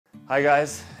Hi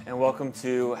guys, and welcome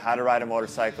to How to Ride a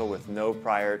Motorcycle with No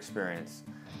Prior Experience.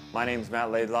 My name is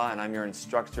Matt Laidlaw and I'm your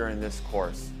instructor in this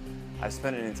course. I've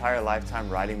spent an entire lifetime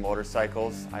riding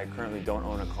motorcycles. I currently don't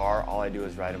own a car. All I do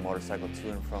is ride a motorcycle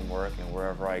to and from work and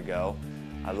wherever I go.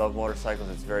 I love motorcycles.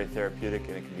 It's very therapeutic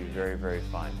and it can be very, very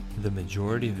fun. The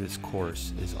majority of this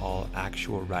course is all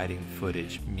actual riding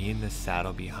footage, me in the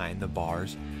saddle behind the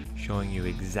bars, showing you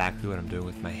exactly what I'm doing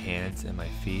with my hands and my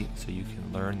feet so you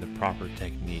can learn the proper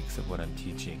techniques of what I'm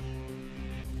teaching.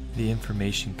 The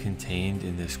information contained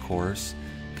in this course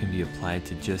can be applied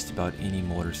to just about any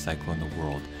motorcycle in the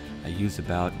world. I use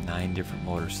about 9 different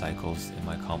motorcycles in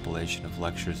my compilation of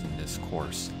lectures in this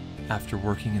course. After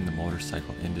working in the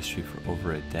motorcycle industry for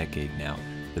over a decade now,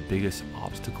 the biggest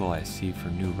obstacle I see for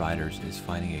new riders is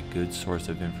finding a good source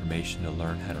of information to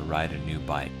learn how to ride a new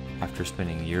bike. After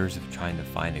spending years of trying to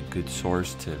find a good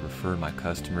source to refer my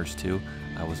customers to,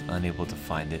 I was unable to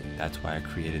find it. That's why I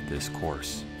created this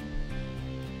course.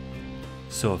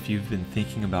 So if you've been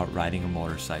thinking about riding a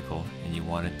motorcycle and you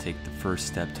want to take the first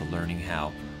step to learning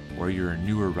how, or you're a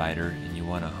newer rider and you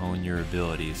want to hone your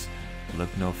abilities, look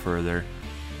no further.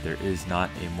 There is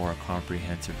not a more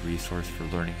comprehensive resource for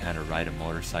learning how to ride a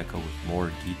motorcycle with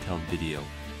more detailed video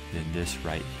than this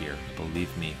right here.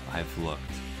 Believe me, I've looked.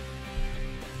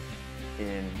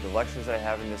 In the lectures I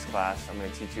have in this class, I'm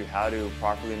going to teach you how to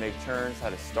properly make turns,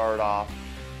 how to start off,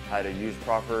 how to use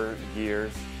proper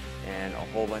gears, and a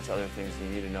whole bunch of other things you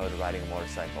need to know to riding a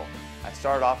motorcycle. I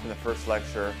started off in the first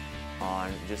lecture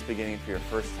on just beginning for your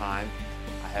first time.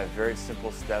 I have very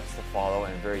simple steps to follow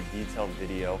and a very detailed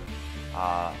video.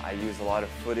 I use a lot of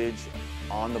footage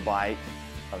on the bike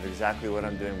of exactly what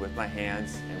I'm doing with my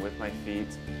hands and with my feet,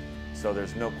 so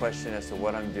there's no question as to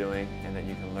what I'm doing and that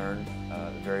you can learn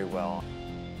very well.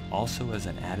 Also, as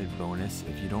an added bonus,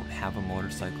 if you don't have a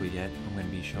motorcycle yet, I'm going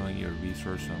to be showing you a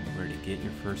resource on where to get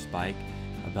your first bike,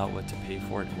 about what to pay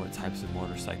for it, and what types of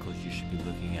motorcycles you should be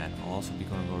looking at. I'll also be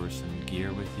going over some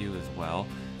gear with you as well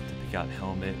to pick out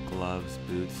helmet, gloves,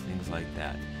 boots, things like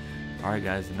that. Alright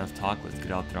guys, enough talk, let's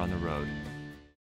get out there on the road.